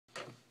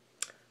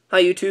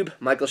Hi YouTube,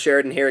 Michael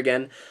Sheridan here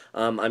again.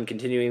 I'm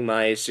continuing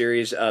my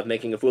series of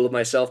making a fool of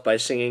myself by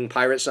singing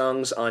pirate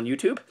songs on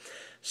YouTube.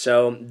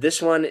 So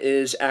this one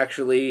is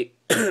actually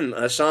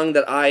a song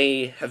that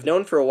I have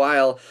known for a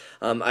while.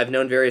 I've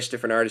known various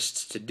different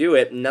artists to do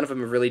it. None of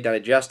them have really done it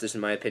justice, in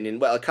my opinion.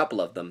 Well, a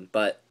couple of them,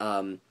 but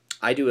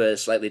I do a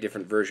slightly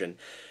different version.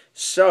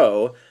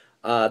 So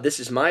this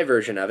is my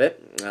version of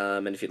it,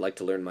 and if you'd like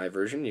to learn my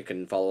version, you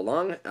can follow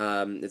along.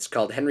 It's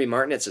called Henry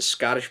Martin. It's a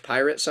Scottish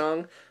pirate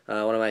song,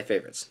 one of my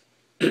favorites.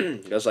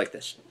 It goes like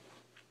this.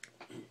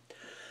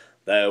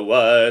 There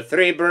were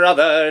three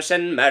brothers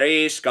in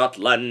merry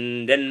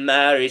Scotland, in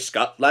merry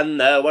Scotland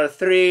there were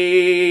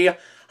three,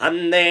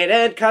 and they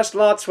did cast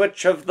lots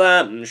which of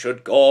them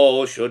should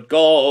go, should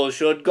go,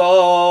 should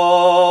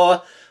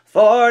go,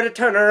 for to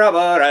turn a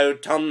rubber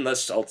out on the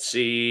salt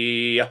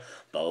sea.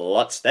 The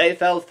lots they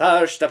fell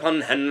first upon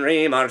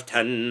Henry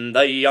Martin,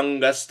 the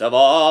youngest of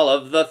all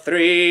of the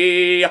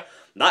three,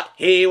 that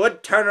he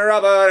would turn a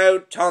rubber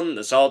out on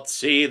the salt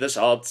sea, the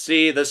salt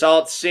sea, the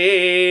salt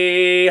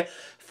sea,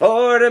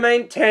 for to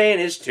maintain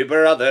his two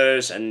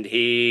brothers and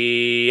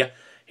he.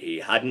 He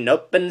hadn't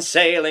up been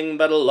sailing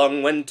but a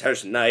long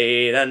winter's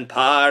night and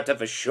part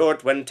of a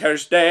short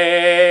winter's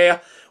day,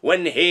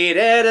 when he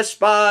did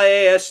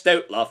espy a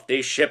stout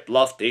lofty ship,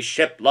 lofty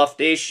ship,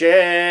 lofty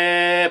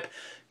ship,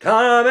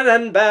 coming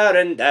and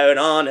bearing down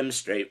on him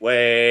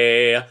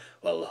straightway.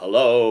 Well,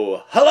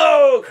 hello,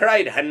 hello,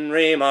 cried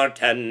Henry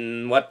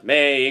Martin, what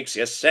makes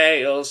you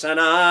sail so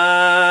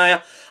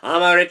nigh?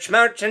 I'm a rich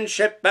merchant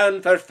ship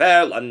bound for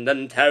fair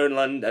London town,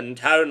 London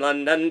town,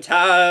 London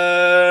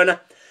town,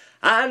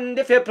 and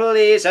if you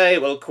please I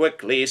will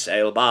quickly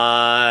sail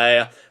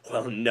by.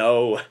 Well,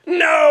 no,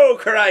 no,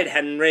 cried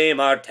Henry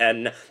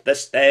Martin,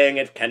 this thing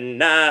it can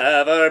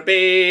never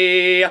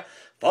be,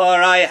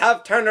 for I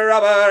have turned a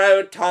rubber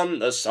out on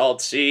the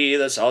salt sea,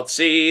 the salt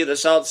sea, the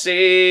salt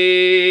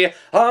sea,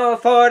 all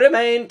for to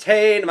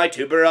maintain my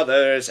two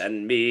brothers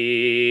and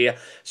me.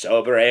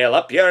 So brail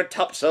up your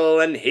topsail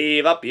and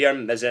heave up your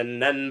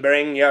mizzen and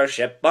bring your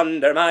ship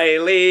under my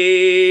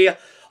lee,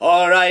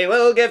 or I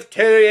will give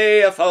to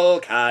ye a full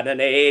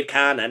cannonade,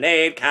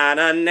 cannonade,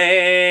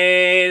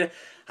 cannonade,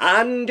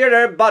 and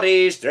your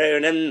bodies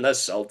drown in the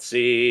salt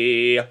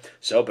sea.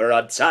 So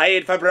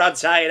broadside for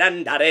broadside,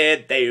 and at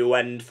it they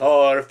went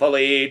for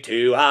fully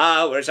 2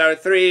 hours or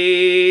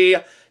 3,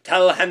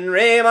 till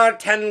Henry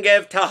Martin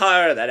gave to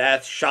her the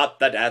death shot,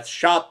 the death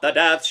shot, the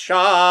death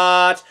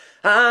shot,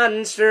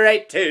 and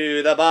straight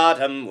to the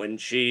bottom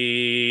went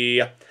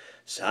she.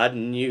 Sad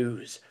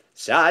news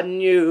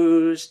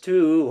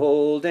to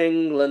old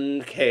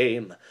England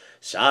came,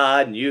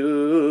 sad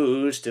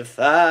news to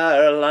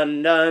fair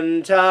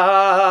London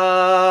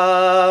town.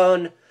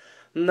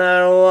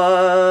 There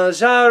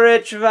was a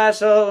rich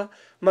vessel,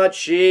 but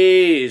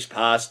she's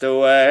passed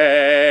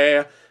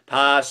away,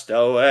 passed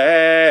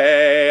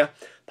away,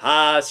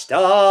 passed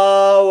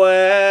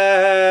away.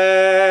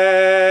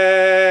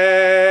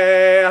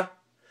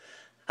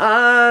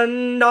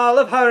 And all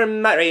of her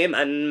merry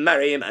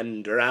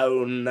men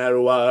drowned. There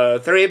were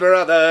three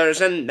brothers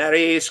in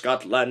merry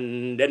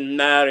Scotland, in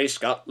merry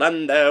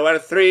Scotland there were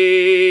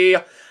three,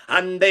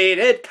 and they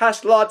did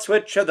cast lots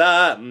which of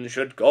them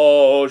should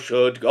go,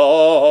 should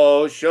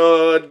go,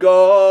 should go,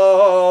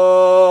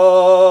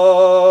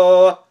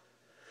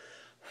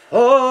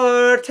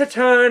 for to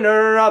turn a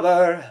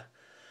rubber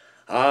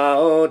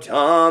out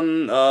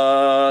on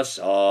the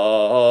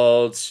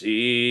salt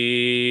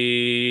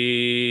sea.